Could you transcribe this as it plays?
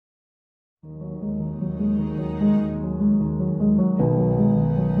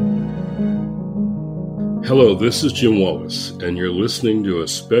Hello, this is Jim Wallace, and you're listening to a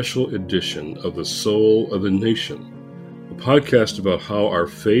special edition of The Soul of the Nation, a podcast about how our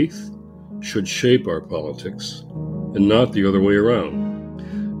faith should shape our politics, and not the other way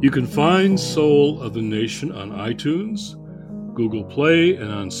around. You can find Soul of the Nation on iTunes, Google Play,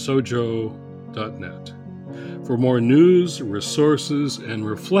 and on sojo.net. For more news, resources, and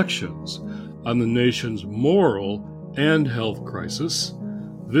reflections on the nation's moral and health crisis,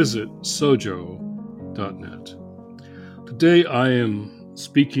 visit sojo.net. Today I am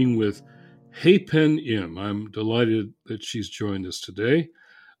speaking with Hyepin Im. I'm delighted that she's joined us today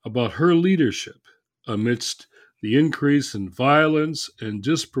about her leadership amidst the increase in violence and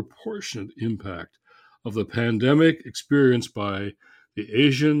disproportionate impact of the pandemic experienced by the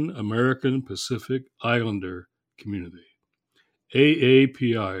Asian American Pacific Islander community.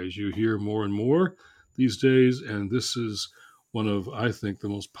 AAPI, as you hear more and more these days, and this is one of, I think, the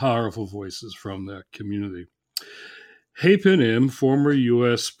most powerful voices from that community. Hyepin Im, former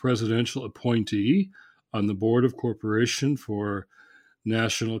U.S. presidential appointee on the Board of Corporation for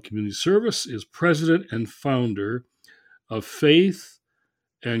National Community Service, is president and founder of Faith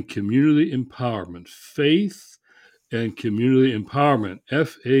and Community Empowerment. Faith and Community Empowerment,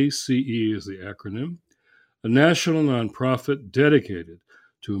 FACE is the acronym, a national nonprofit dedicated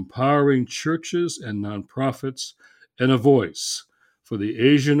to empowering churches and nonprofits and a voice for the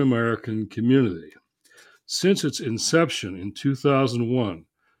Asian American community. Since its inception in 2001,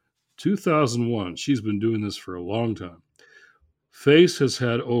 she's been doing this for a long time. FACE has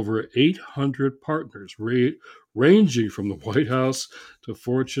had over 800 partners, ranging from the White House to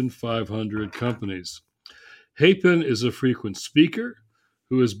Fortune 500 companies. Hyepin is a frequent speaker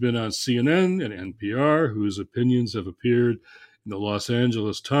who has been on CNN and NPR, whose opinions have appeared in the Los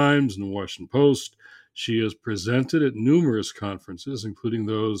Angeles Times and the Washington Post. She has presented at numerous conferences, including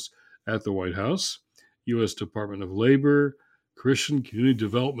those at the White House, U.S. Department of Labor, Christian Community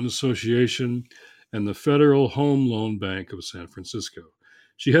Development Association, and the Federal Home Loan Bank of San Francisco.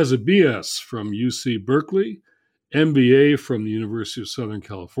 She has a BS from UC Berkeley, MBA from the University of Southern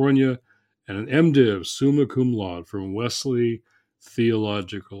California, and an MDiv summa cum laude from Wesley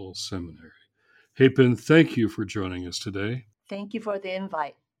Theological Seminary. Hyepin, thank you for joining us today. Thank you for the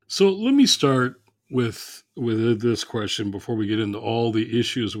invite. So let me start with this question before we get into all the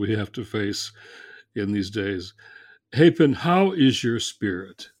issues we have to face in these days. Hyepin, how is your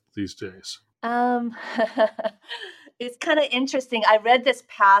spirit these days? It's kind of interesting. I read this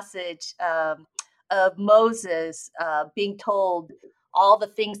passage of Moses being told all the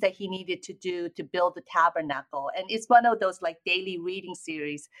things that he needed to do to build the tabernacle. And it's one of those like daily reading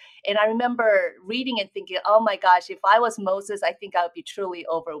series. And I remember reading and thinking, oh my gosh, if I was Moses, I think I would be truly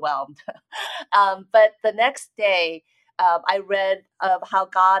overwhelmed. But the next day, I read of how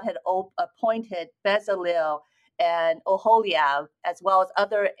God had appointed Bezalel and Oholiab, as well as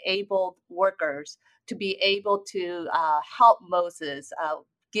other able workers, to be able to help Moses,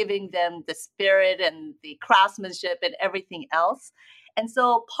 giving them the spirit and the craftsmanship and everything else. And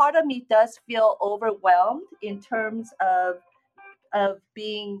so part of me does feel overwhelmed in terms of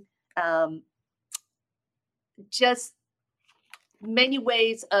being just many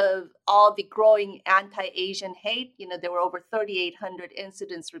ways of all the growing anti-Asian hate. You know, there were over 3,800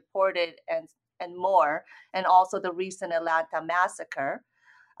 incidents reported and more, and also the recent Atlanta massacre,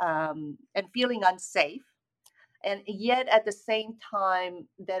 and feeling unsafe. And yet at the same time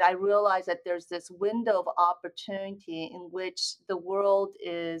that I realize that there's this window of opportunity in which the world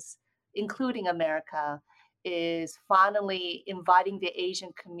is, including America, is finally inviting the Asian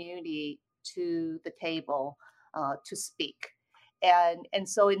community to the table to speak. And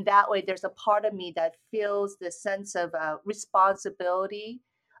so in that way, there's a part of me that feels this sense of responsibility,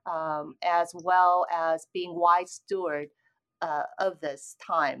 as well as being wise steward of this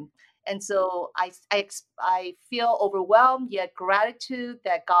time. And so I feel overwhelmed, yet gratitude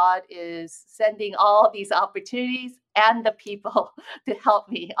that God is sending all these opportunities and the people to help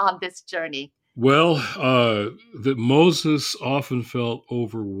me on this journey. Well, that Moses often felt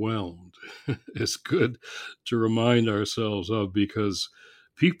overwhelmed is good to remind ourselves of, because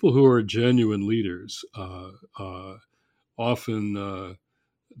people who are genuine leaders often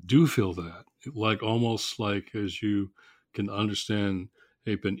do feel that, like almost like, as you can understand,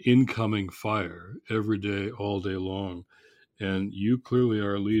 an incoming fire every day, all day long. And you clearly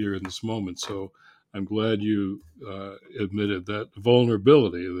are a leader in this moment. So I'm glad you admitted that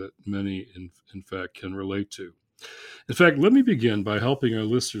vulnerability that many, in fact, can relate to. In fact, let me begin by helping our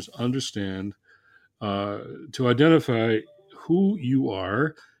listeners understand, to identify who you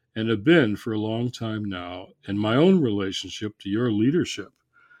are and have been for a long time now in my own relationship to your leadership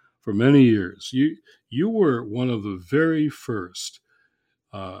for many years. You were one of the very first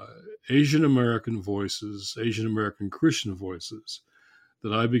uh, Asian American voices, Asian American Christian voices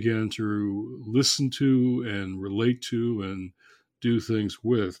that I began to listen to and relate to and do things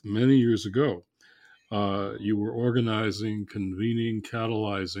with many years ago. You were organizing, convening,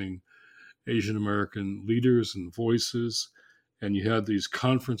 catalyzing Asian American leaders and voices, and you had these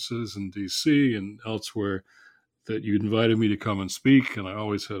conferences in DC and elsewhere that you invited me to come and speak, and I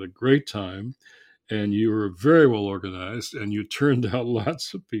always had a great time. And you were very well organized, and you turned out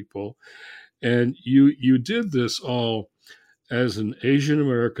lots of people, and you did this all as an Asian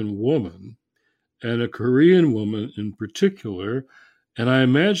American woman and a Korean woman in particular, and I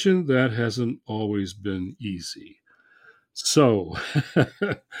imagine that hasn't always been easy. So,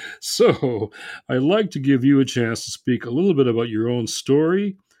 so I'd like to give you a chance to speak a little bit about your own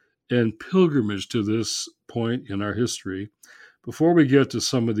story and pilgrimage to this point in our history before we get to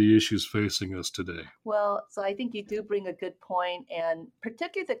some of the issues facing us today. Well, so I think you do bring a good point, and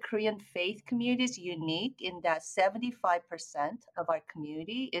particularly the Korean faith community is unique in that 75% of our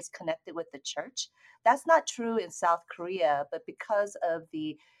community is connected with the church. That's not true in South Korea, but because of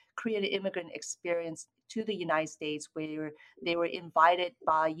the Korean immigrant experience to the United States, where they were invited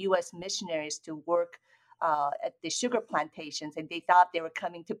by US missionaries to work at the sugar plantations, and they thought they were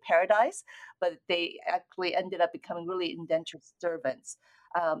coming to paradise, but they actually ended up becoming really indentured servants.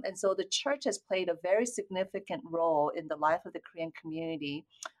 And so the church has played a very significant role in the life of the Korean community.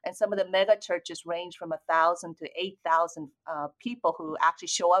 And some of the mega churches range from 1,000 to 8,000 people who actually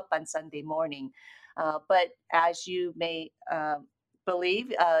show up on Sunday morning. But as you may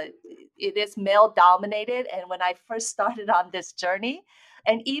believe, it is male dominated. And when I first started on this journey,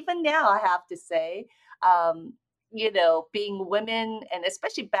 and even now, I have to say, um, being women and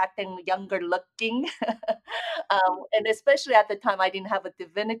especially back then younger looking, and especially at the time I didn't have a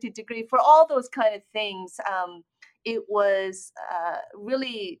divinity degree. For all those kind of things, it was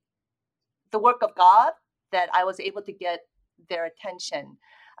really the work of God that I was able to get their attention.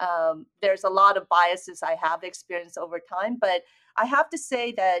 There's a lot of biases I have experienced over time, but I have to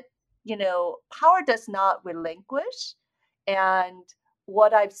say that, power does not relinquish. And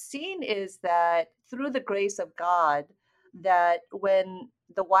what I've seen is that through the grace of God, that when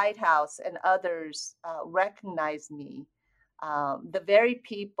the White House and others recognize me, the very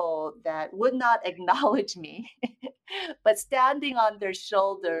people that would not acknowledge me, but standing on their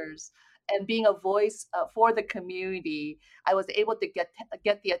shoulders and being a voice for the community, I was able to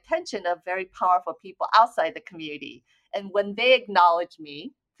get the attention of very powerful people outside the community. And when they acknowledged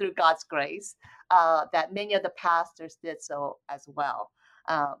me through God's grace, that many of the pastors did so as well.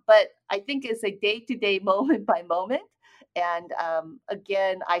 But I think it's a day to day, moment by moment. And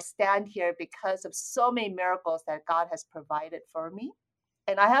again, I stand here because of so many miracles that God has provided for me.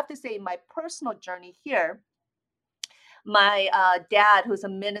 And I have to say, my personal journey here, my dad, who's a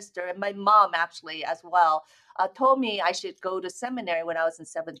minister, and my mom actually as well, told me I should go to seminary when I was in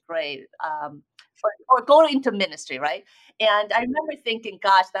seventh grade, or go into ministry, right? And I remember thinking,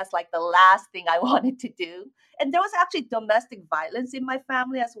 gosh, that's like the last thing I wanted to do. And there was actually domestic violence in my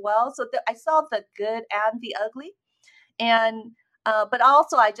family as well. So I saw the good and the ugly. And but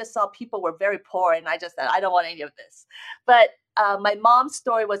also I just saw people were very poor, and I just said I don't want any of this. But my mom's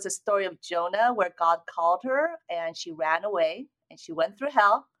story was a story of Jonah, where God called her and she ran away and she went through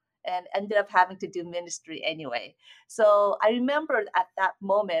hell and ended up having to do ministry anyway. So I remember at that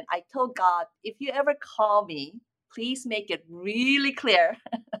moment I told God, if you ever call me, please make it really clear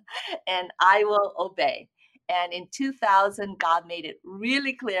and I will obey. And in 2000, God made it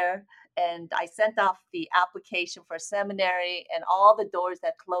really clear. And I sent off the application for seminary, and all the doors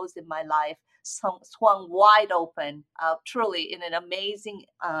that closed in my life swung wide open, truly in an amazing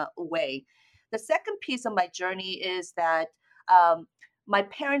way. The second piece of my journey is that um, my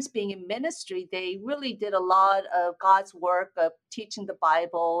parents being in ministry, they really did a lot of God's work of teaching the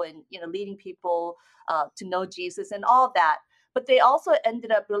Bible and leading people to know Jesus and all that. But they also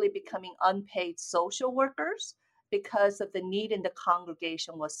ended up really becoming unpaid social workers because of the need in the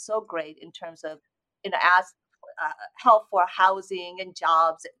congregation was so great in terms of, as help for housing and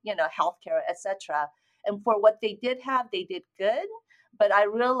jobs, healthcare, etc. And for what they did have, they did good. But I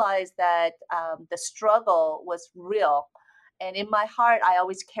realized that the struggle was real. And in my heart, I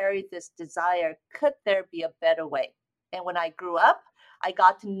always carried this desire, could there be a better way? And when I grew up, I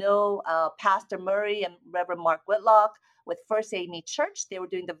got to know Pastor Murray and Reverend Mark Whitlock with First AAPI Church. They were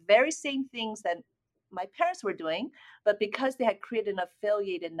doing the very same things that my parents were doing, but because they had created an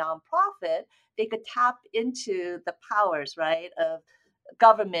affiliated nonprofit, they could tap into the powers, right, of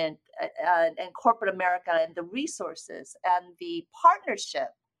government and corporate America and the resources and the partnership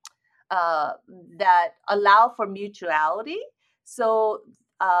uh, that allow for mutuality. So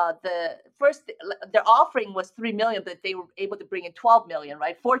the first their offering was 3 million, but they were able to bring in 12 million,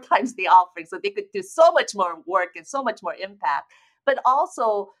 right? 4 times the offering, so they could do so much more work and so much more impact. But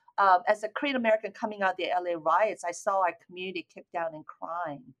also, as a Korean American coming out of the LA riots, I saw our community kicked down and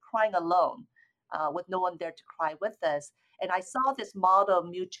crying alone, with no one there to cry with us. And I saw this model of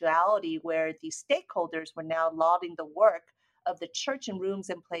mutuality where the stakeholders were now lauding the work of the church in rooms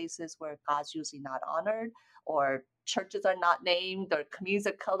and places where God's usually not honored, or churches are not named, or communities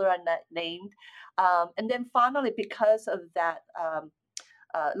of color are not named. And then finally, because of that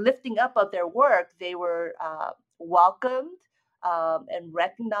lifting up of their work, they were welcomed and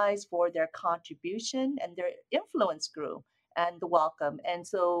recognized for their contribution, and their influence grew and the welcome. And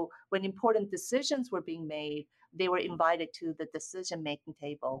so when important decisions were being made, they were invited to the decision making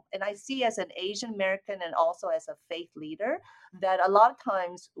table. And I see, as an Asian American and also as a faith leader, that a lot of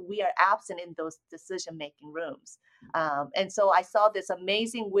times we are absent in those decision making rooms. And so I saw this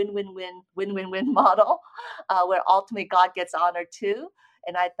amazing win-win-win model where ultimately God gets honored too.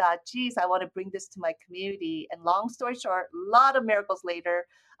 And I thought, geez, I want to bring this to my community. And long story short, a lot of miracles later,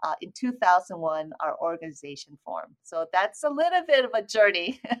 in 2001, our organization formed. So that's a little bit of a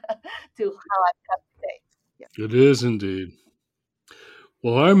journey to how I've come today. Yeah. It is indeed.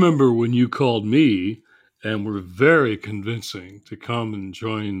 Well, I remember when you called me and were very convincing to come and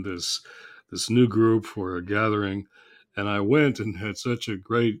join this new group for a gathering, and I went and had such a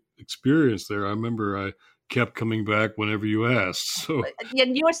great experience there. I remember I kept coming back whenever you asked. So,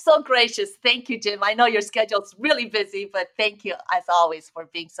 And you were so gracious. Thank you, Jim. I know your schedule's really busy, but thank you, as always, for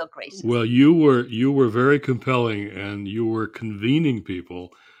being so gracious. well, you were very compelling, and you were convening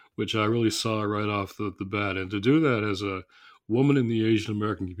people, which I really saw right off the bat. And to do that as a woman in the Asian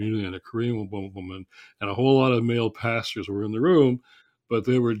American community and a Korean woman, and a whole lot of male pastors were in the room, but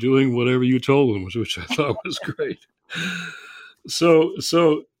they were doing whatever you told them, which I thought was great. So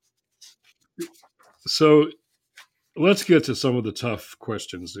so so let's get to some of the tough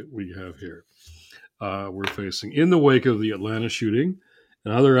questions that we have here. We're facing in the wake of the Atlanta shooting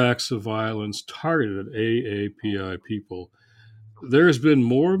and other acts of violence targeted at AAPI people. There has been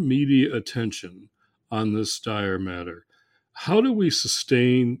more media attention on this dire matter. How do we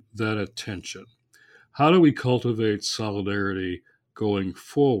sustain that attention? How do we cultivate solidarity going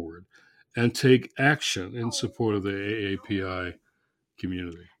forward and take action in support of the AAPI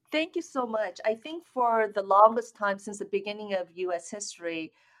community? Thank you so much. I think for the longest time, since the beginning of US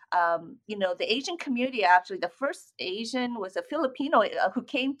history, the Asian community, actually, the first Asian was a Filipino who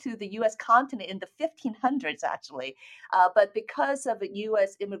came to the US continent in the 1500s, actually. But because of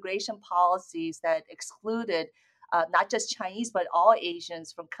US immigration policies that excluded not just Chinese, but all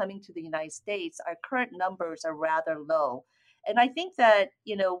Asians from coming to the United States, our current numbers are rather low. And I think that,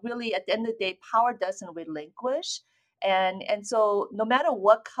 really at the end of the day, power doesn't relinquish. And so no matter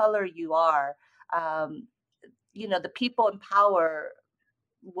what color you are, um, the people in power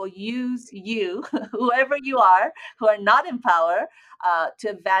will use you, whoever you are, who are not in power, to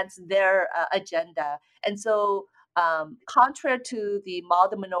advance their agenda. And so, contrary to the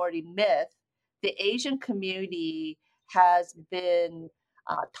model minority myth, the Asian community has been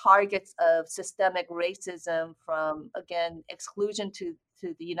targets of systemic racism, from, again, exclusion to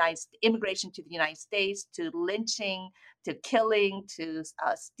the immigration to the United States, to lynching, to killing, to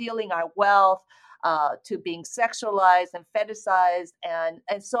stealing our wealth, to being sexualized and fetishized,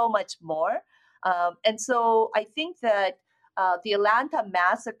 and so much more. And so I think that the Atlanta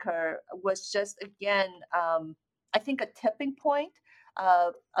massacre was just, again, I think, a tipping point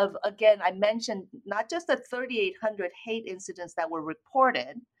of, again, I mentioned not just the 3,800 hate incidents that were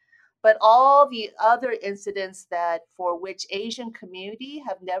reported, but all the other incidents that for which Asian community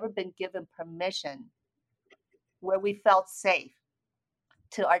have never been given permission, where we felt safe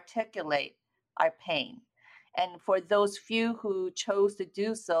to articulate our pain. And for those few who chose to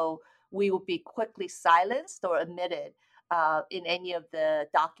do so, we will be quickly silenced or omitted in any of the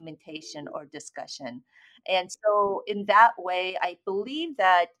documentation or discussion. And so, in that way, I believe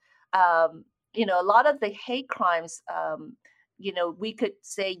that, a lot of the hate crimes, we could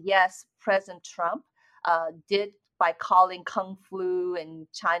say, yes, President Trump did, by calling Kung flu and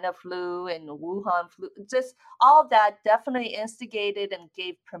China flu and Wuhan flu, just all that definitely instigated and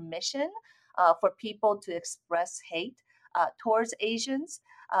gave permission for people to express hate towards Asians.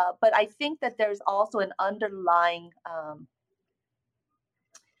 But I think that there's also an underlying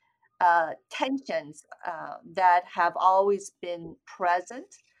tensions that have always been present,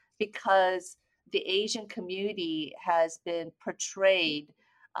 because the Asian community has been portrayed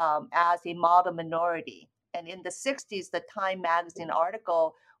as a model minority. And in the 60s, the Time magazine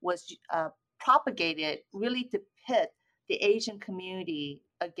article was propagated really to pit the Asian community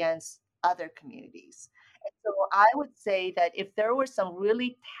against other communities. And so I would say that if there were some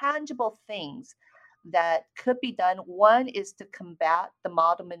really tangible things that could be done, one is to combat the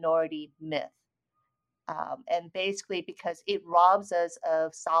model minority myth. And basically, because it robs us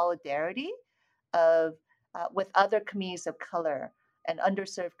of solidarity of with other communities of color and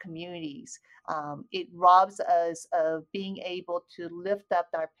underserved communities. It robs us of being able to lift up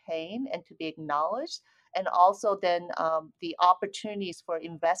our pain and to be acknowledged, and also then the opportunities for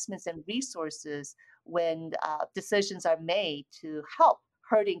investments and resources when decisions are made to help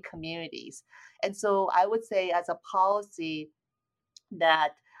hurting communities. And so I would say, as a policy,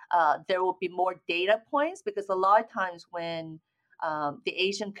 that there will be more data points, because a lot of times when the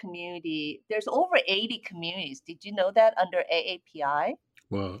Asian community, there's over 80 communities. Did you know that under AAPI?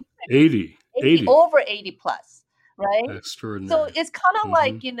 Well, 80, 80, 80. over 80 plus, right? So Extraordinary. it's kind of Hmm.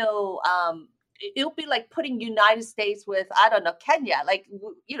 like, it'll be like putting United States with, I don't know, Kenya, like,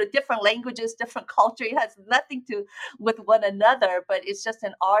 different languages, different culture. It has nothing to with one another, but it's just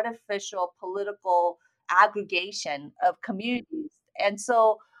an artificial political aggregation of communities. And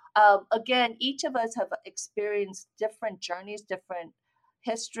so, again, each of us have experienced different journeys, different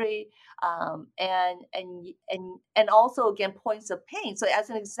history, and also, again, points of pain. So as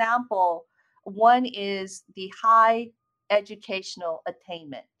an example, one is the high educational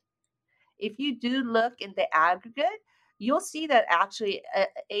attainment. If you do look in the aggregate, you'll see that actually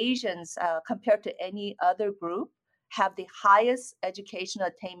Asians, compared to any other group, have the highest educational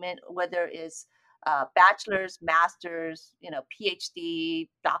attainment, whether it's bachelor's, master's, PhD,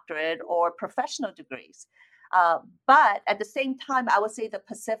 doctorate, or professional degrees. But at the same time, I would say the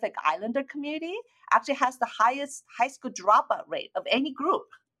Pacific Islander community actually has the highest high school dropout rate of any group.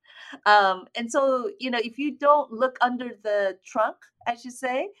 And so, if you don't look under the trunk, as you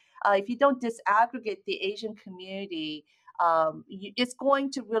say, if you don't disaggregate the Asian community, it's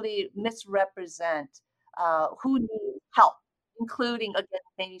going to really misrepresent who needs help, including, again,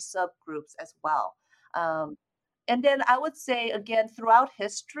 many subgroups as well. Um, and then I would say, again, throughout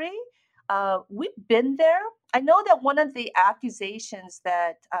history, we've been there. I know that one of the accusations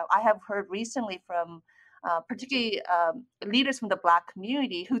that I have heard recently from particularly leaders from the Black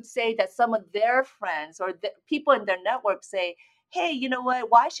community, who'd say that some of their friends or the people in their network say, hey, you know what,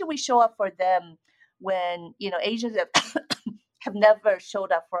 why should we show up for them when, Asians have never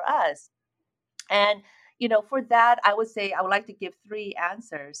showed up for us? And, for that, I would say I would like to give three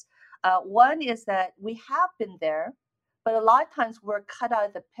answers. One is that we have been there, but a lot of times we're cut out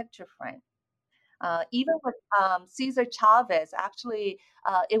of the picture frame. Even with Cesar Chavez, actually,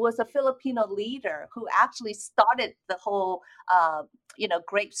 it was a Filipino leader who actually started the whole,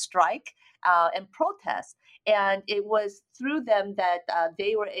 great strike and protest. And it was through them that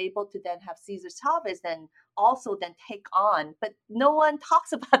they were able to then have Cesar Chavez then also then take on. But no one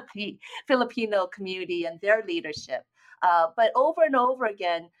talks about the Filipino community and their leadership. But over and over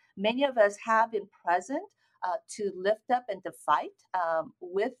again, many of us have been present to lift up and to fight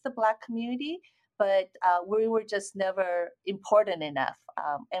with the Black community, but we were just never important enough,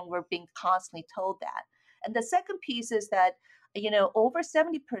 and we're being constantly told that. And the second piece is that, over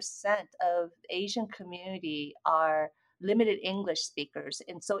 70% of Asian community are limited English speakers,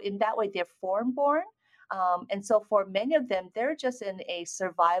 and so in that way they're foreign born, and so for many of them they're just in a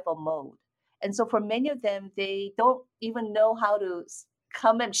survival mode, and so for many of them they don't even know how to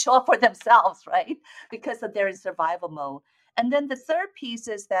come and show up for themselves, right? Because of they're in survival mode. And then the third piece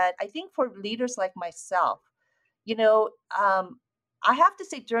is that I think for leaders like myself, you know, um, I have to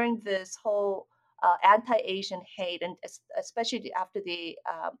say during this whole anti-Asian hate, and especially after the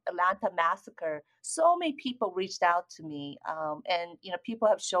Atlanta massacre, so many people reached out to me, and people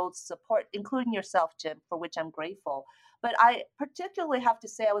have showed support, including yourself, Jim, for which I'm grateful. But I particularly have to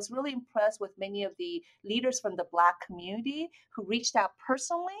say I was really impressed with many of the leaders from the Black community who reached out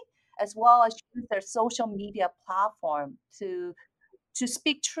personally, as well as use their social media platform to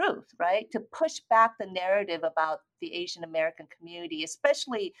speak truth, right? To push back the narrative about the Asian American community,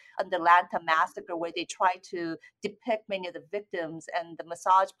 especially on the Atlanta massacre, where they try to depict many of the victims and the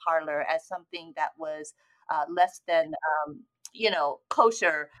massage parlor as something that was less than,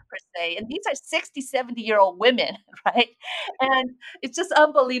 kosher per se. And these are 60, 70-year-old women, right? And it's just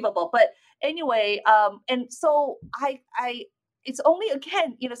unbelievable. But anyway, and so it's only,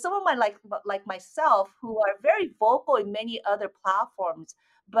 again, someone might like myself who are very vocal in many other platforms,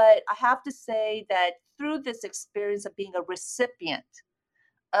 but I have to say that through this experience of being a recipient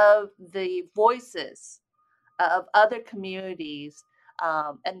of the voices of other communities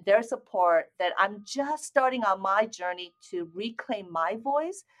and their support that I'm just starting on my journey to reclaim my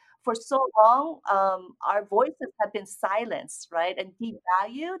voice. For so long, our voices have been silenced, right, and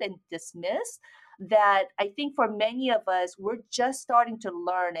devalued and dismissed. That I think for many of us, we're just starting to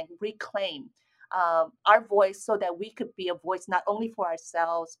learn and reclaim our voice so that we could be a voice not only for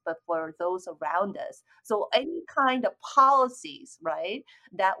ourselves, but for those around us. So, any kind of policies, right,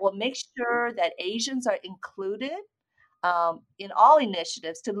 that will make sure that Asians are included in all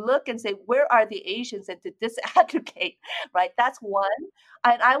initiatives to look and say, where are the Asians and to disaggregate, right? That's one.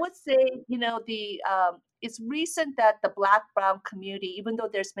 And I would say, it's recent that the Black Brown community, even though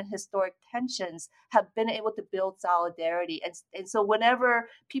there's been historic tensions, have been able to build solidarity. And so whenever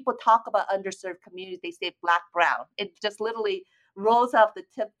people talk about underserved communities, they say Black Brown. It just literally rolls off the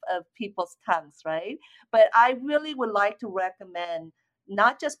tip of people's tongues, right? But I really would like to recommend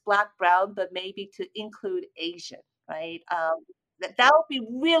not just Black Brown, but maybe to include Asian, right? That would be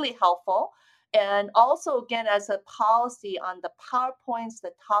really helpful. And also, again, as a policy on the PowerPoints,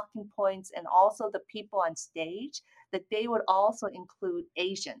 the talking points, and also the people on stage, that they would also include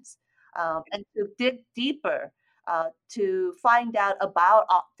Asians and to dig deeper to find out about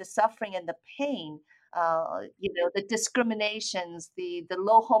the suffering and the pain. The discriminations, the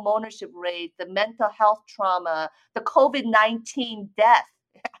low home ownership rate, the mental health trauma, the COVID-19 death,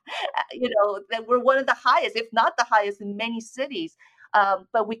 that we're one of the highest, if not the highest, in many cities.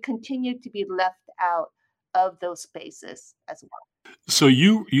 But we continue to be left out of those spaces as well. So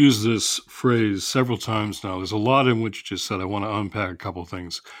you use this phrase several times now. There's a lot in what you just said. I want to unpack a couple of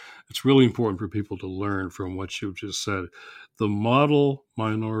things. It's really important for people to learn from what you've just said. The model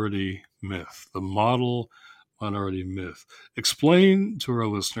minority myth. The model minority myth. Explain to our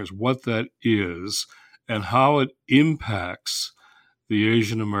listeners what that is and how it impacts the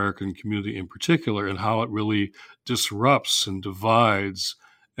Asian American community in particular, and how it really disrupts and divides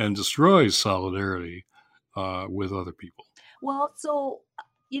and destroys solidarity with other people. Well, so,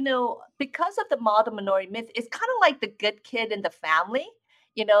 because of the model minority myth, it's kind of like the good kid in the family.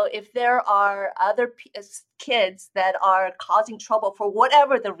 If there are other kids that are causing trouble for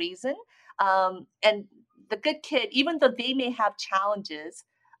whatever the reason, and the good kid, even though they may have challenges,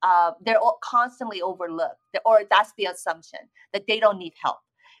 they're constantly overlooked, or that's the assumption that they don't need help.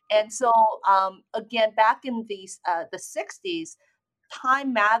 And so, again, back in the 60s,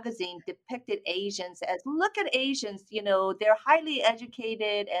 Time magazine depicted Asians as, look at Asians, they're highly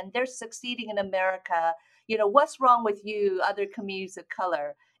educated and they're succeeding in America. What's wrong with you, other communities of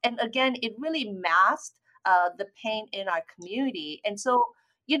color? And again, it really masked the pain in our community. And so,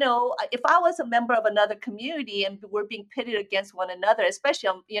 if I was a member of another community and we're being pitted against one another, especially,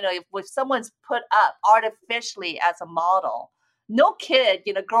 if someone's put up artificially as a model, no kid,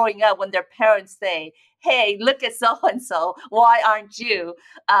 growing up when their parents say, hey, look at so and so. Why aren't you?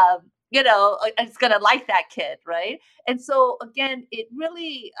 It's going to like that kid, right? And so, again, it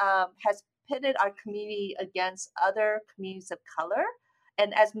really has pitted our community against other communities of color.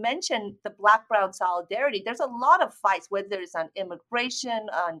 And as mentioned, the Black Brown solidarity, there's a lot of fights, whether it's on immigration,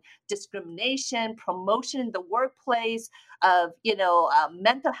 on discrimination, promotion in the workplace, of,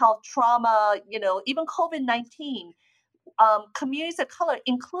 mental health trauma, even COVID-19. Communities of color,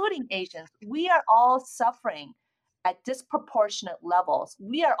 including Asians, we are all suffering at disproportionate levels.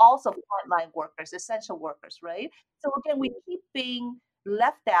 We are also frontline workers, essential workers, right? So again, we keep being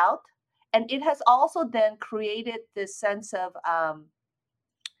left out, and it has also then created this sense of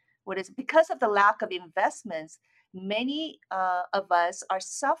what is, because of the lack of investments, many of us are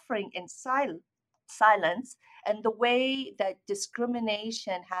suffering in silence. And the way that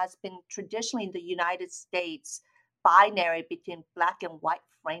discrimination has been traditionally in the United States binary between black and white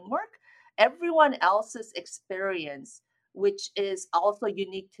framework, everyone else's experience, which is also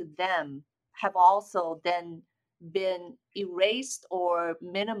unique to them, have also then been erased or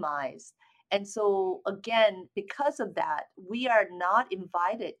minimized. And so, again, because of that, we are not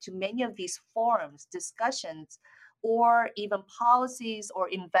invited to many of these forums, discussions, or even policies or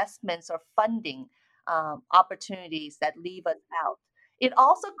investments or funding opportunities that leave us out. It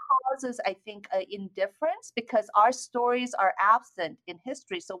also causes, I think, indifference because our stories are absent in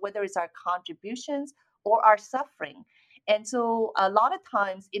history. So, whether it's our contributions or our suffering. And so, a lot of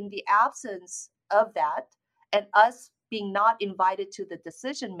times, in the absence of that, and us being not invited to the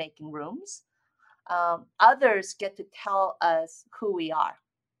decision making rooms, others get to tell us who we are.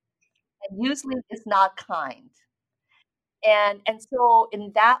 And usually it's not kind. And so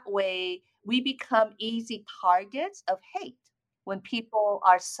in that way, we become easy targets of hate when people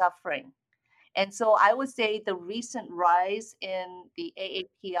are suffering. And so I would say the recent rise in the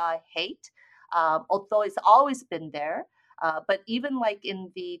AAPI hate, although it's always been there, but even like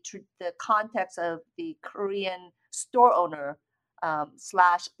in the context of the Korean store owner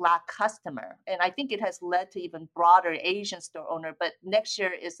slash Black customer, and I think it has led to even broader Asian store owner. But next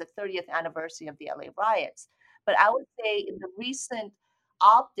year is the 30th anniversary of the LA riots. But I would say in the recent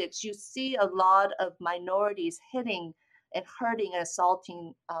optics, you see a lot of minorities hitting and hurting and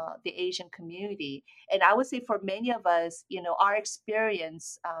assaulting the Asian community. And I would say for many of us, our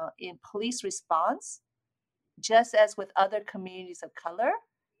experience in police response, just as with other communities of color,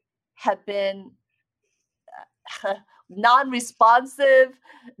 have been non-responsive,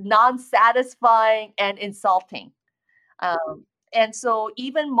 non-satisfying, and insulting. And so,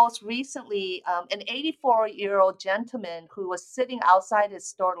 even most recently, an 84-year-old gentleman who was sitting outside his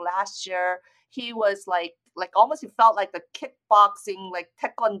store last year, he was like almost he felt like a kickboxing, like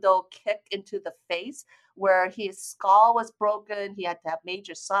taekwondo kick into the face, where his skull was broken. He had to have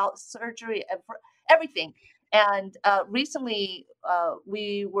major surgery, everything. And recently,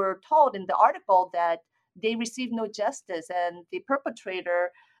 we were told in the article that they received no justice, and the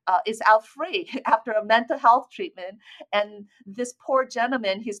perpetrator is out free after a mental health treatment. And this poor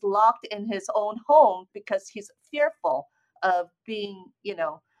gentleman, he's locked in his own home because he's fearful of being,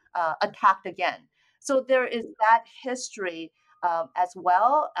 attacked again. So there is that history as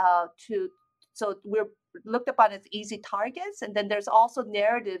well. So we're looked upon as easy targets, and then there's also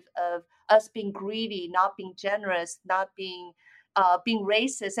narrative of us being greedy, not being generous, not being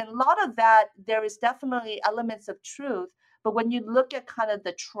racist, and a lot of that there is definitely elements of truth. But when you look at kind of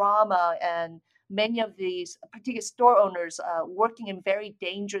the trauma and many of these particular store owners working in very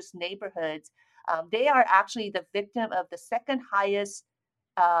dangerous neighborhoods, they are actually the victim of the second highest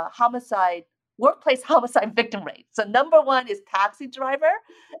homicide workplace homicide victim rate. So number one is taxi driver,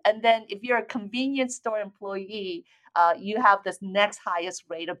 and then if you're a convenience store employee, you have this next highest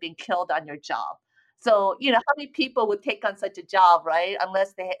rate of being killed on your job. So how many people would take on such a job, right?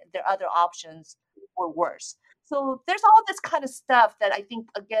 Unless their other options were worse. So there's all this kind of stuff that I think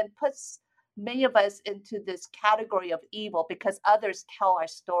again puts many of us into this category of evil because others tell our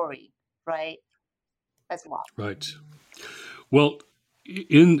story, right? As well. Right. Well,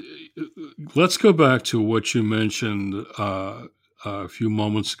 in let's go back to what you mentioned a few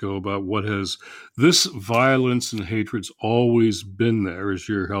moments ago about what has this violence and hatred's always been there, as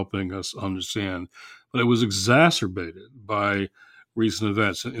you're helping us understand, but it was exacerbated by recent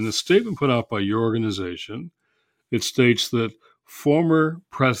events. In the statement put out by your organization, it states that former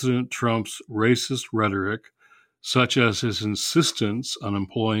President Trump's racist rhetoric, such as his insistence on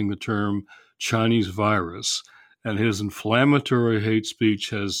employing the term Chinese virus, and his inflammatory hate speech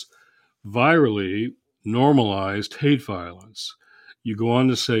has virally normalized hate violence. You go on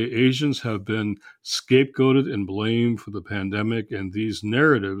to say Asians have been scapegoated and blamed for the pandemic, and these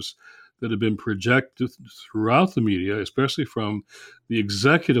narratives that have been projected throughout the media, especially from the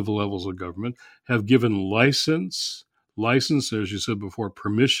executive levels of government, have given license, as you said before,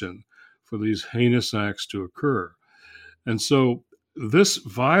 permission for these heinous acts to occur. And so this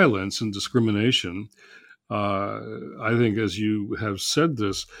violence and discrimination, I think, as you have said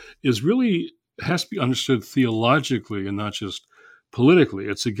this, is really has to be understood theologically and not just politically.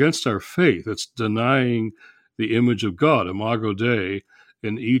 It's against our faith. It's denying the image of God, Imago Dei,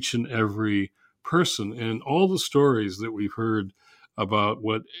 in each and every person. And all the stories that we've heard about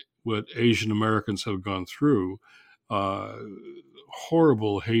what Asian Americans have gone through, uh,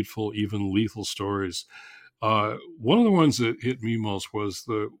 horrible, hateful, even lethal stories. One of the ones that hit me most was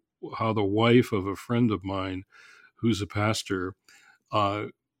how the wife of a friend of mine, who's a pastor, uh,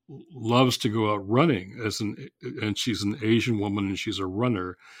 loves to go out running and she's an Asian woman and she's a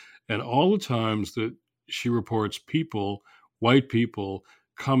runner, and all the times that she reports white people,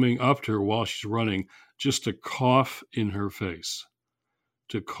 coming up to her while she's running just to cough in her face,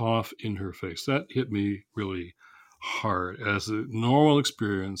 That hit me really hard as a normal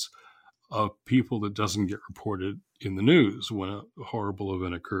experience of people that doesn't get reported in the news when a horrible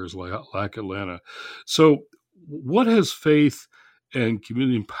event occurs like Atlanta. So, what has faith and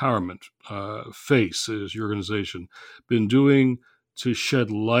community empowerment, FACE as your organization, been doing to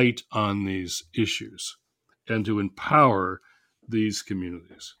shed light on these issues and to empower these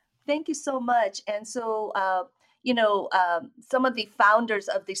communities? Thank you so much. And so, some of the founders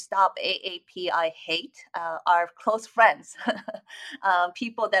of the Stop AAPI Hate are close friends,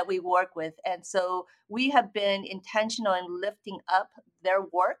 people that we work with. And so we have been intentional in lifting up their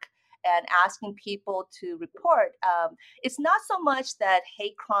work and asking people to report. It's not so much that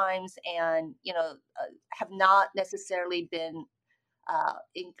hate crimes and, have not necessarily been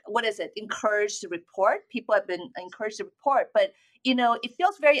encouraged to report. People have been encouraged to report, but it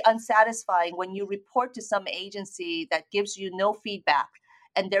feels very unsatisfying when you report to some agency that gives you no feedback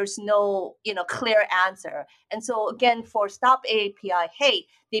and there's no clear answer. And so again, for Stop AAPI Hate,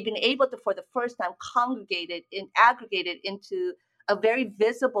 they've been able to, for the first time, aggregate it into a very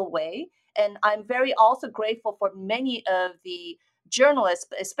visible way. And I'm very also grateful for many of the journalists,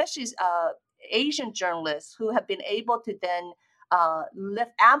 especially Asian journalists, who have been able to then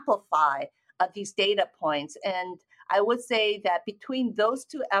amplify these data points. And I would say that between those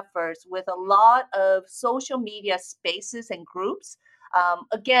two efforts, with a lot of social media spaces and groups,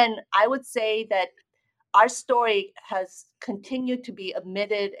 again, I would say that our story has continued to be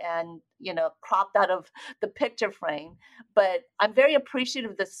omitted and cropped out of the picture frame. But I'm very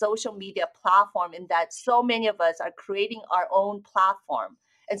appreciative of the social media platform, in that so many of us are creating our own platform,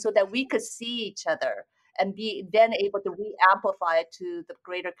 and so that we could see each other and be then able to re-amplify it to the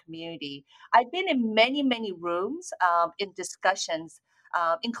greater community. I've been in many rooms, in discussions,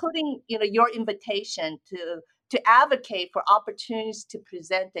 including your invitation to advocate for opportunities to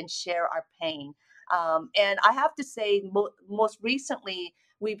present and share our pain. And I have to say, most recently,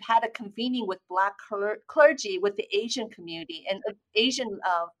 we've had a convening with Black clergy, with the Asian community and Asian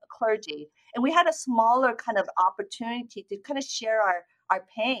clergy. And we had a smaller kind of opportunity to kind of share our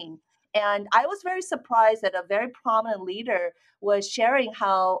pain. And I was very surprised that a very prominent leader was sharing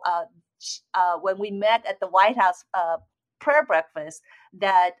how, when we met at the White House prayer breakfast,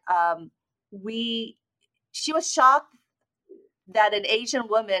 that she was shocked that an Asian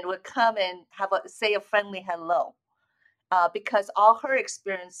woman would come and say a friendly hello, because all her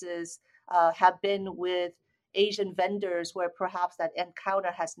experiences have been with Asian vendors where perhaps that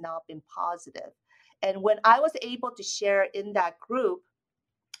encounter has not been positive. And when I was able to share in that group,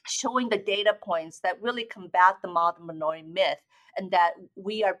 showing the data points that really combat the modern minority myth, and that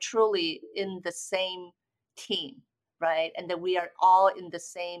we are truly in the same team, right? And that we are all in the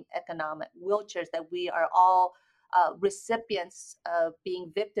same economic wheelchairs, that we are all recipients of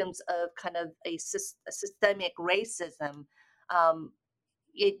being victims of kind of a systemic racism. Um,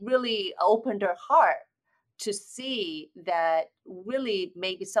 it really opened her heart to see that really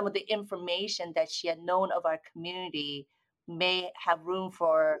maybe some of the information that she had known of our community may have room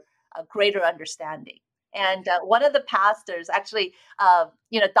for a greater understanding. And one of the pastors, actually,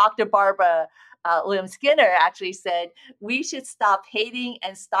 Dr. Barbara William Skinner, actually said, we should stop hating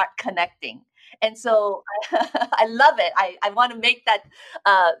and start connecting. And so I love it. I want to make that,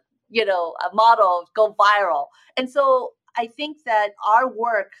 a model go viral. And so I think that our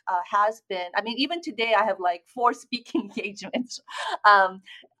work has been, I mean, even today I have like 4 speaking engagements. Um,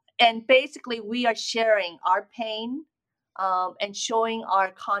 and basically, we are sharing our pain, and showing our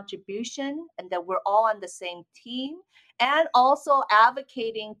contribution, and that we're all on the same team, and also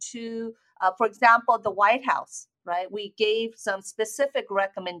advocating to, for example, the White House, right? We gave some specific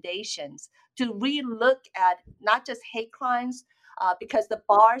recommendations to relook at not just hate crimes, because the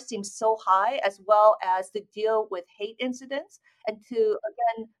bar seems so high, as well as to deal with hate incidents, and to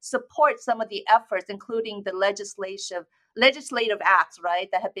again support some of the efforts, including the legislative acts, right,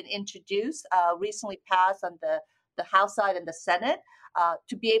 that have been introduced, recently passed on the House side and the Senate,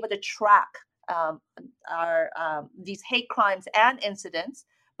 to be able to track these hate crimes and incidents,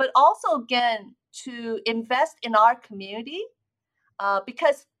 but also again to invest in our community,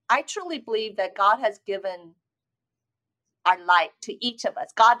 because I truly believe that God has given our light to each of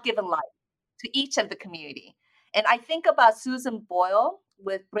us, God-given light to each of the community. And I think about Susan Boyle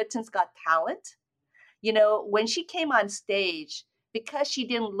with Britain's Got Talent. When she came on stage, because she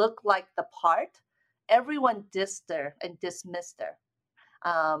didn't look like the part, everyone dissed her and dismissed her.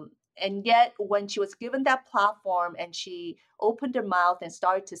 And yet, when she was given that platform and she opened her mouth and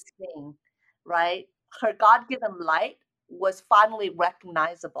started to sing, right, her God given light was finally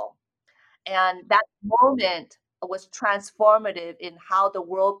recognizable. And that moment was transformative in how the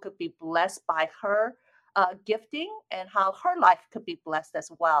world could be blessed by her gifting, and how her life could be blessed as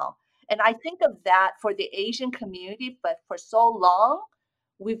well. And I think of that for the Asian community, but for so long,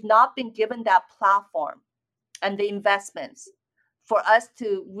 we've not been given that platform and the investments for us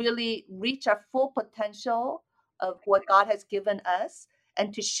to really reach our full potential of what God has given us,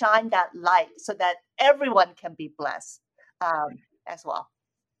 and to shine that light so that everyone can be blessed, as well.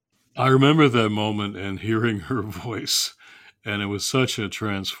 I remember that moment and hearing her voice, and it was such a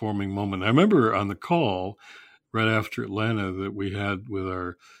transforming moment. I remember on the call right after Atlanta that we had with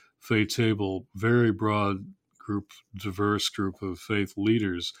our faith table, very broad group, diverse group of faith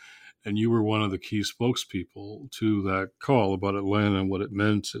leaders, and you were one of the key spokespeople to that call about Atlanta and what it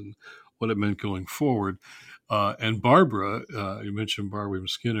meant and what it meant going forward. And Barbara, you mentioned Barbara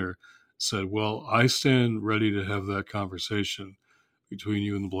Williams Skinner, said, "Well, I stand ready to have that conversation between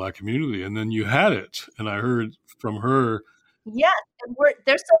you and the Black community." And then you had it, and I heard from her Yes, and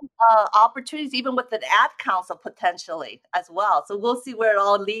there's some opportunities even with an ad council potentially as well. So we'll see where it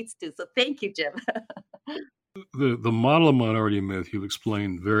all leads to. So thank you, Jim. the model of minority myth you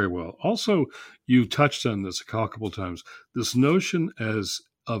explained very well. Also, you touched on this a couple of times. This notion as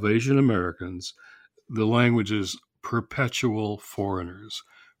of Asian Americans, the language is perpetual foreigners.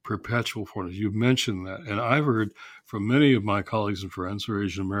 Perpetual foreigners. You've mentioned that, and I've heard from many of my colleagues and friends who are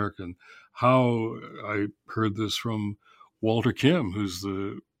Asian American how I heard this from Walter Kim, who's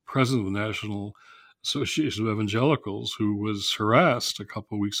the president of the National Association of Evangelicals, who was harassed a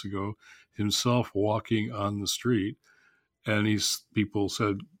couple of weeks ago himself walking on the street, and people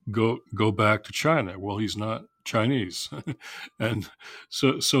said, go back to China. Well, he's not Chinese. And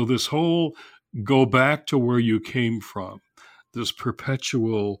so this whole go back to where you came from, this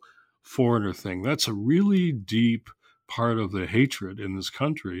perpetual foreigner thing, that's a really deep part of the hatred in this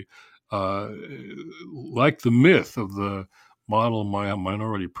country. Like the myth of the model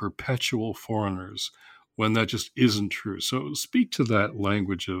minority, perpetual foreigners, when that just isn't true. So speak to that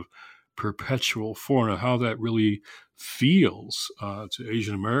language of perpetual foreigner, how that really feels to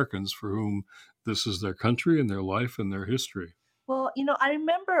Asian Americans for whom this is their country and their life and their history. Well, I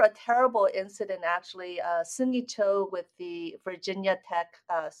remember a terrible incident actually, Sungi Cho with the Virginia Tech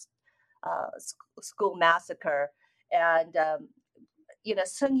school massacre. And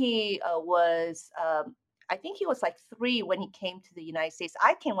Seung-hee was, I think he was like 3 when he came to the United States.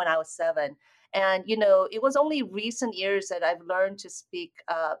 I came when I was 7. And, it was only recent years that I've learned to speak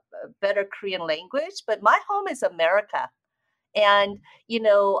better Korean language, but my home is America. And,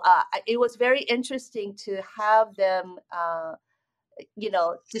 it was very interesting to have them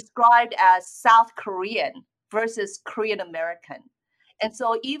described as South Korean versus Korean American. And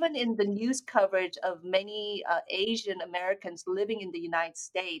so, even in the news coverage of many Asian Americans living in the United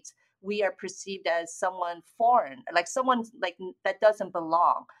States, we are perceived as someone foreign, like someone like that doesn't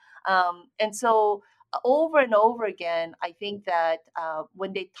belong. And so, over and over again, I think that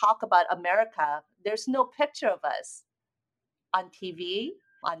when they talk about America, there's no picture of us on TV,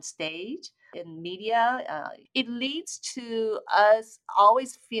 on stage, in media. It leads to us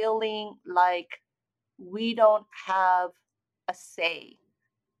always feeling like we don't have a say,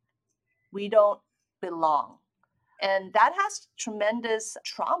 we don't belong. And that has tremendous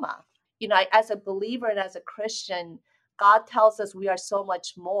trauma. As a believer and as a Christian, God tells us we are so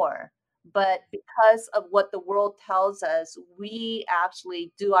much more. But because of what the world tells us, we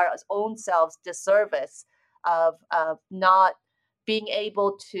actually do our own selves disservice of not being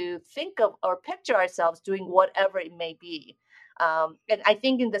able to think of or picture ourselves doing whatever it may be. And I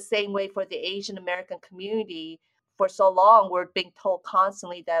think in the same way for the Asian American community, for so long we're being told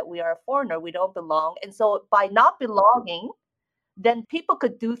constantly that we are a foreigner, we don't belong. And so by not belonging, then people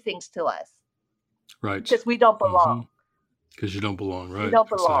could do things to us Right. because we don't belong. Because you don't belong. We Right. don't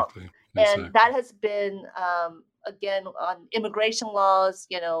belong. Exactly. And Exactly. that has been, again, on immigration laws,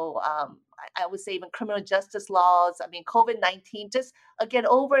 I would say even criminal justice laws. I mean, COVID-19, just again,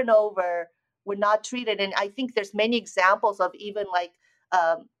 over and over, we're not treated. And I think there's many examples of even like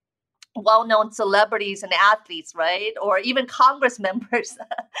um, well-known celebrities and athletes, right? Or even Congress members,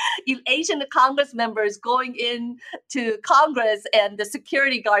 Asian Congress members going in to Congress and the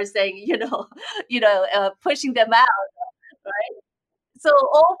security guards saying, pushing them out, right? So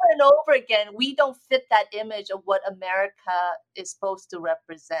over and over again, we don't fit that image of what America is supposed to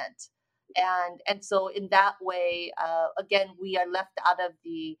represent. And so in that way, again, we are left out of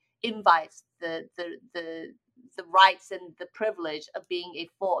the invites, the rights and the privilege of being a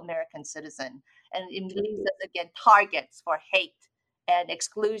full American citizen. And it leaves us again targets for hate and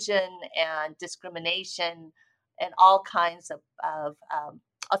exclusion and discrimination and all kinds of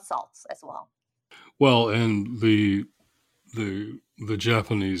assaults as well. Well, and the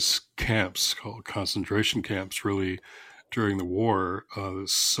Japanese camps, called concentration camps, really during the war,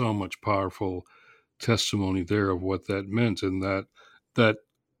 there's so much powerful testimony there of what that meant, and that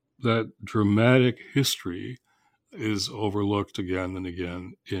that dramatic history is overlooked again and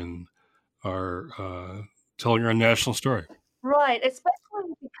again in our telling our national story. Right,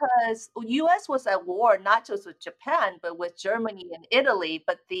 especially because US was at war not just with Japan, but with Germany and Italy,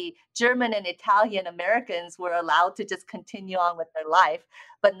 but the German and Italian Americans were allowed to just continue on with their life,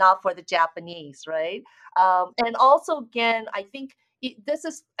 but not for the Japanese, right? And also, again, I think this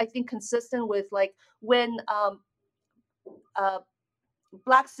is, I think, consistent with like when uh,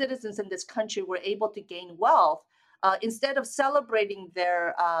 Black citizens in this country were able to gain wealth, instead of celebrating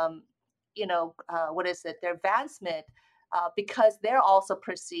their their advancement, because they're also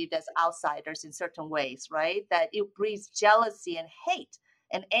perceived as outsiders in certain ways, right? That it breeds jealousy and hate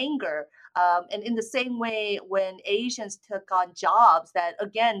and anger. And in the same way, when Asians took on jobs that,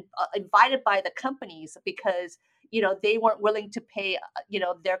 again, invited by the companies because they weren't willing to pay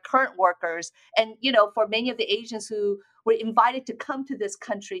their current workers, and for many of the Asians who were invited to come to this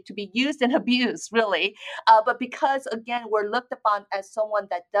country to be used and abused, really, but because again we're looked upon as someone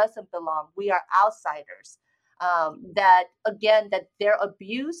that doesn't belong, we are outsiders. That again, that their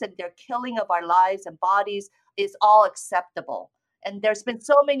abuse and their killing of our lives and bodies is all acceptable. And there's been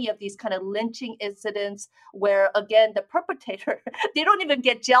so many of these kind of lynching incidents where, again, the perpetrator, they don't even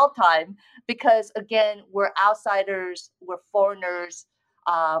get jail time because, again, we're outsiders, we're foreigners,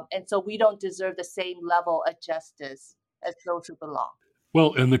 and so we don't deserve the same level of justice as those who belong.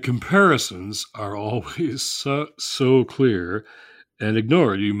 Well, and the comparisons are always so clear and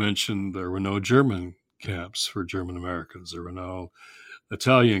ignored. You mentioned there were no German camps for German Americans. There were no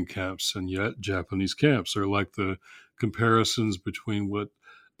Italian camps, and yet Japanese camps are like the comparisons between what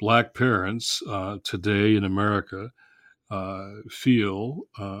Black parents today in America feel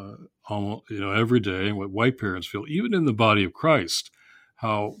almost, every day, and what white parents feel, even in the body of Christ,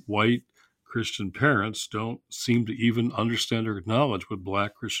 how white Christian parents don't seem to even understand or acknowledge what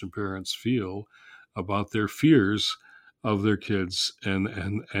Black Christian parents feel about their fears of their kids and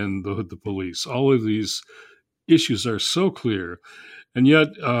the police. All of these issues are so clear, and yet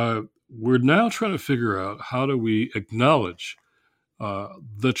we're now trying to figure out how do we acknowledge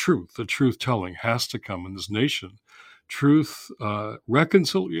the truth. The truth telling has to come in this nation. Truth,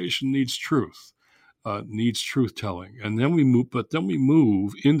 reconciliation needs truth, needs truth telling, and then we move. But then we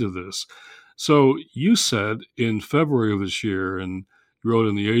move into this. So you said in February of this year, and you wrote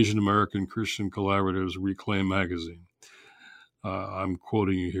in the Asian American Christian Collaborative's Reclaim magazine. I'm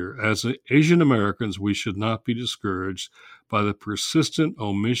quoting you here. As Asian Americans, we should not be discouraged by the persistent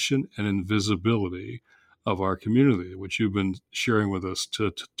omission and invisibility of our community, which you've been sharing with us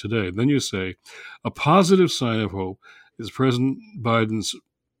today. And then you say, a positive sign of hope is President Biden's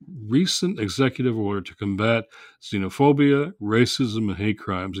recent executive order to combat xenophobia, racism, and hate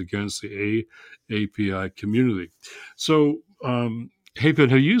crimes against the AAPI community. So, Hyepin,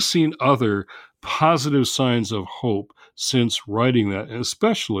 have you seen other positive signs of hope since writing that, and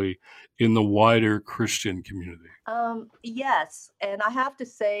especially in the wider Christian community? Yes, and I have to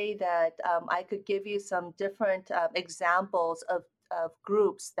say that I could give you some different examples of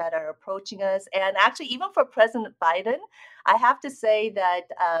groups that are approaching us. And actually, even for President Biden, I have to say that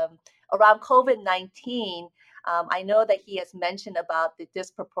around COVID-19, I know that he has mentioned about the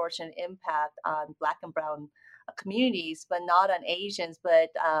disproportionate impact on Black and Brown communities, but not on Asians. But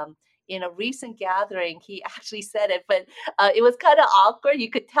in a recent gathering, he actually said it, but it was kind of awkward. You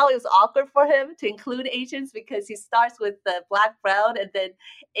could tell it was awkward for him to include Asians because he starts with the Black, Brown, and then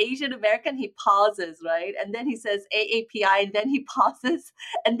Asian American. He pauses, right? And then he says AAPI, and then he pauses,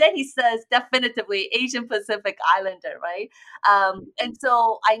 and then he says definitively Asian Pacific Islander, right? And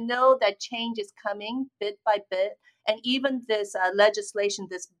so I know that change is coming bit by bit. And even this legislation,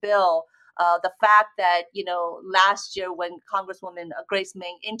 this bill, the fact that last year when Congresswoman Grace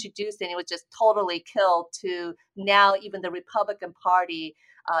Meng introduced it, it was just totally killed, to now even the Republican Party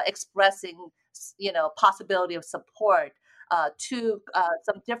expressing possibility of support to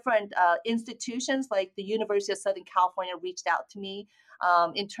some different institutions, like the University of Southern California reached out to me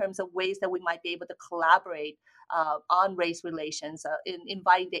in terms of ways that we might be able to collaborate on race relations, in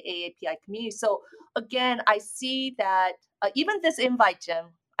inviting the AAPI community. So again, I see that even this invite, Jim,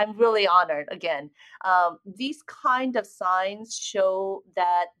 I'm really honored again. These kind of signs show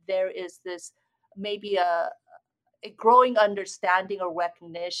that there is this maybe a growing understanding or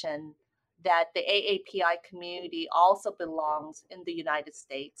recognition that the AAPI community also belongs in the United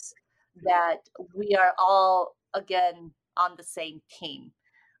States, that we are all, again, on the same team.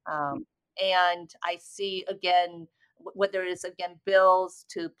 Um, and I see, again, whether it's, again, bills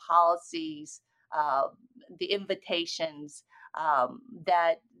to policies, uh, the invitations,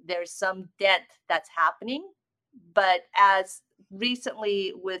 that there's some dent that's happening. But as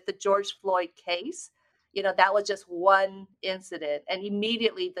recently with the George Floyd case, that was just one incident. And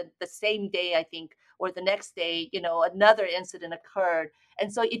immediately the same day, I think, or the next day, another incident occurred.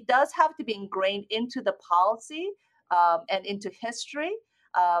 And so it does have to be ingrained into the policy and into history.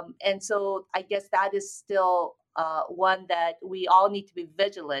 And so I guess that is still one that we all need to be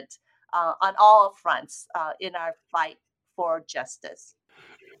vigilant on all fronts in our fight for justice.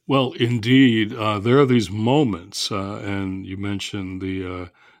 Well, indeed, there are these moments, and you mentioned the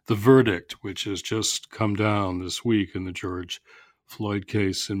verdict, which has just come down this week in the George Floyd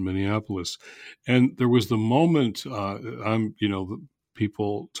case in Minneapolis. And there was the moment,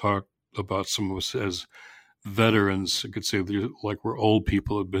 people talk about some of us as veterans. I could say like we're old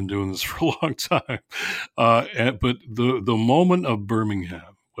people who've been doing this for a long time. But the moment of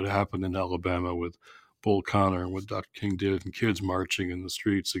Birmingham, what happened in Alabama with Bull Connor and what Dr. King did, and kids marching in the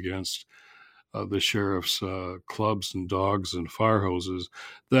streets against the sheriff's clubs and dogs and fire hoses,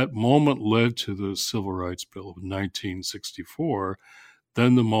 that moment led to the Civil Rights Bill of 1964.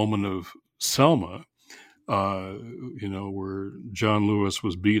 Then the moment of Selma, where John Lewis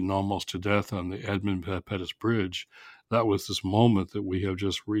was beaten almost to death on the Edmund Pettus Bridge. That was this moment that we have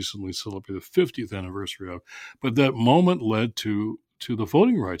just recently celebrated the 50th anniversary of. But that moment led to the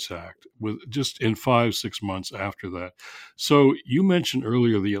Voting Rights Act with just in 5-6 months after that. So you mentioned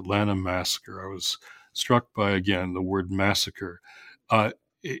earlier the Atlanta massacre. I was struck by, again, the word massacre.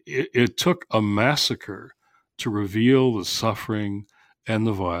 It took a massacre to reveal the suffering and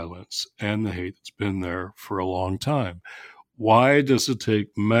the violence and the hate that's been there for a long time. Why does it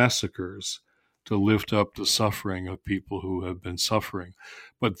take massacres to lift up the suffering of people who have been suffering?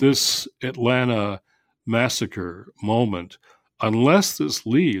 But this Atlanta massacre moment, unless this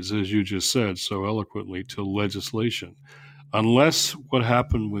leads, as you just said so eloquently, to legislation, unless what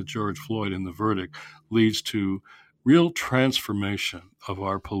happened with George Floyd in the verdict leads to real transformation of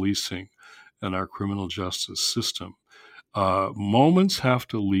our policing and our criminal justice system, moments have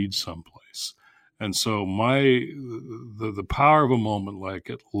to lead someplace. And so the power of a moment like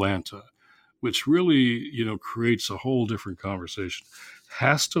Atlanta, which really, creates a whole different conversation,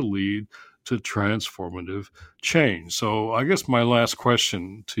 has to lead to transformative change. So I guess my last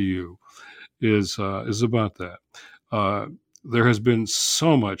question to you is about that. There has been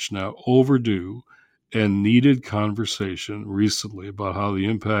so much now overdue and needed conversation recently about how the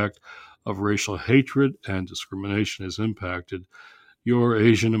impact of racial hatred and discrimination has impacted your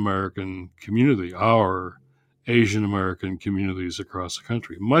Asian American community, our Asian American communities across the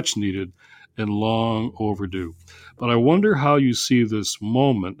country. Much needed and long overdue. But I wonder how you see this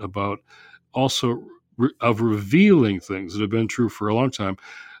moment about also of revealing things that have been true for a long time,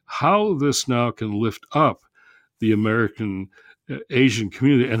 how this now can lift up the American Asian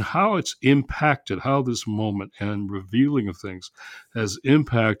community and how it's impacted, how this moment and revealing of things has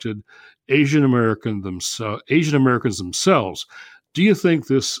impacted Asian Americans themselves. Do you think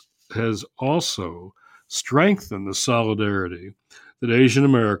this has also strengthened the solidarity that Asian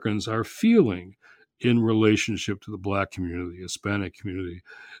Americans are feeling in relationship to the Black community, the Hispanic community,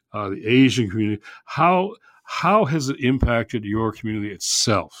 the Asian community? How has it impacted your community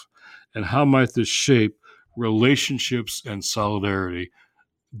itself? And how might this shape relationships and solidarity,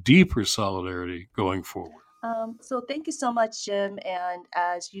 deeper solidarity going forward? So thank you so much, Jim. And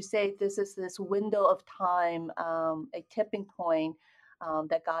as you say, this is this window of time, a tipping point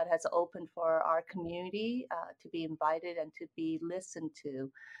that God has opened for our community to be invited and to be listened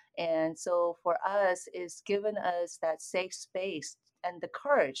to. And so for us, it's given us that safe space and the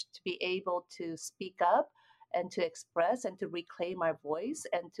courage to be able to speak up and to express and to reclaim our voice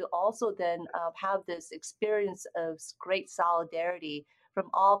and to also then have this experience of great solidarity from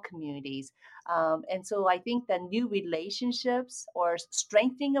all communities. And so I think that new relationships or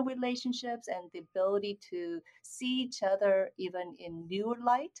strengthening of relationships and the ability to see each other even in newer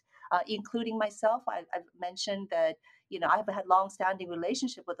light, including myself, I've mentioned that, I've had long-standing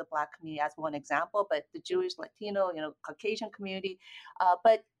relationship with the Black community as one example, but the Jewish, Latino, Caucasian community.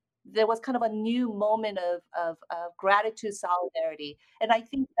 But there was kind of a new moment of gratitude, solidarity. And I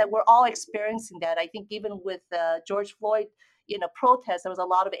think that we're all experiencing that. I think even with George Floyd, protest, there was a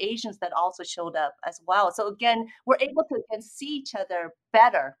lot of Asians that also showed up as well. So again, we're able to again see each other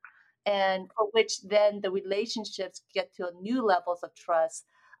better, and for which then the relationships get to new levels of trust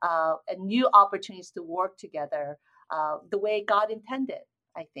and new opportunities to work together the way God intended,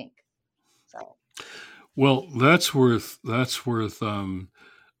 I think. So. Well, that's worth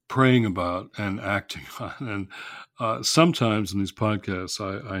praying about and acting on. And sometimes in these podcasts,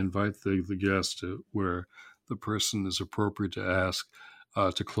 I invite the guest to where the person is appropriate to ask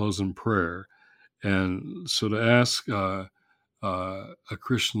to close in prayer. And so to ask a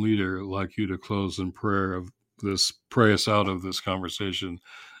Christian leader like you to close in prayer of this, pray us out of this conversation,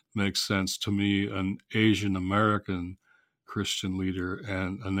 makes sense to me. An Asian American Christian leader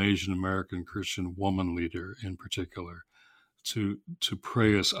and an Asian American Christian woman leader in particular to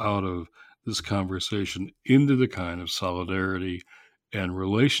pray us out of this conversation into the kind of solidarity and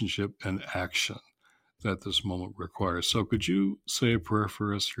relationship and action that this moment requires. So could you say a prayer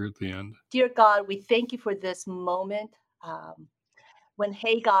for us here at the end? Dear God, we thank you for this moment. When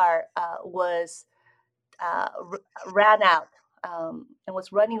Hagar was ran out and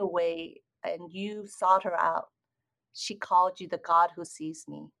was running away, and you sought her out. She called you the God who sees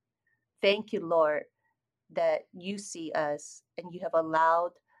me. Thank you, Lord, that you see us and you have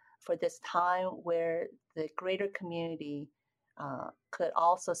allowed for this time where the greater community could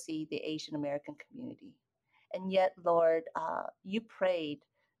also see the Asian American community. And yet, Lord, you prayed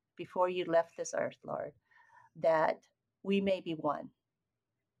before you left this earth, Lord, that we may be one.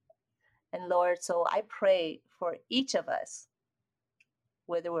 And Lord, so I pray for each of us,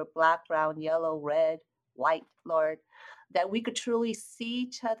 whether we're black, brown, yellow, red, white, Lord, that we could truly see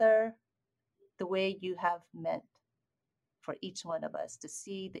each other the way you have meant for each one of us to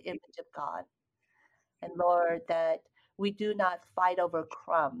see the image of God. And Lord, that we do not fight over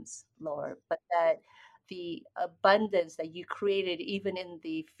crumbs, Lord, but that the abundance that you created, even in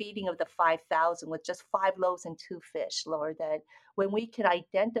the feeding of the 5,000 with just 5 loaves and 2 fish, Lord, that when we can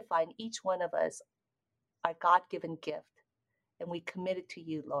identify in each one of us our God given gift and we commit it to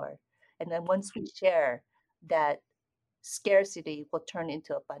you, Lord. And then once we share, that scarcity will turn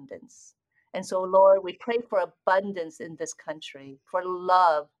into abundance. And so, Lord, we pray for abundance in this country, for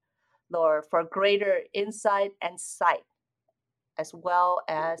love, Lord, for greater insight and sight, as well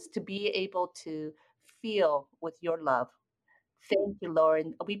as to be able to feel with your love. Thank you, Lord.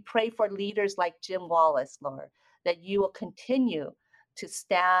 And we pray for leaders like Jim Wallace, Lord, that you will continue to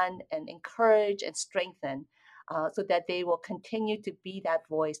stand and encourage and strengthen so that they will continue to be that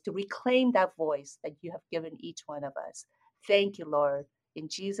voice, to reclaim that voice that you have given each one of us. Thank you, Lord. In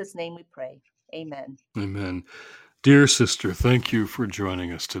Jesus' name we pray. Amen. Amen. Dear sister, thank you for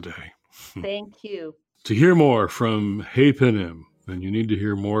joining us today. Thank you. To hear more from Hyepin, and you need to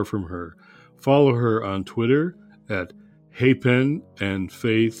hear more from her, follow her on Twitter at Hyepin and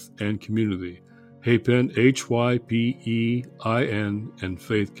Faith and Community. Hyepin, Hypein, and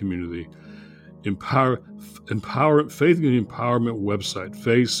Faith Community. Faith Community Empowerment website,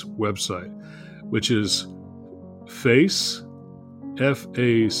 FACE website, which is FACE,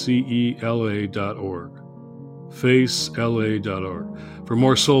 FACELA.org. FACELA.org. For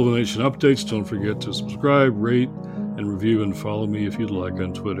more Soul of the Nation updates, don't forget to subscribe, rate, and review, and follow me if you'd like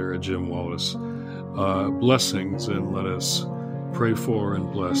on Twitter at Jim Wallace. Blessings, and let us pray for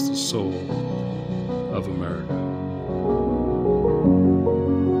and bless the soul of America.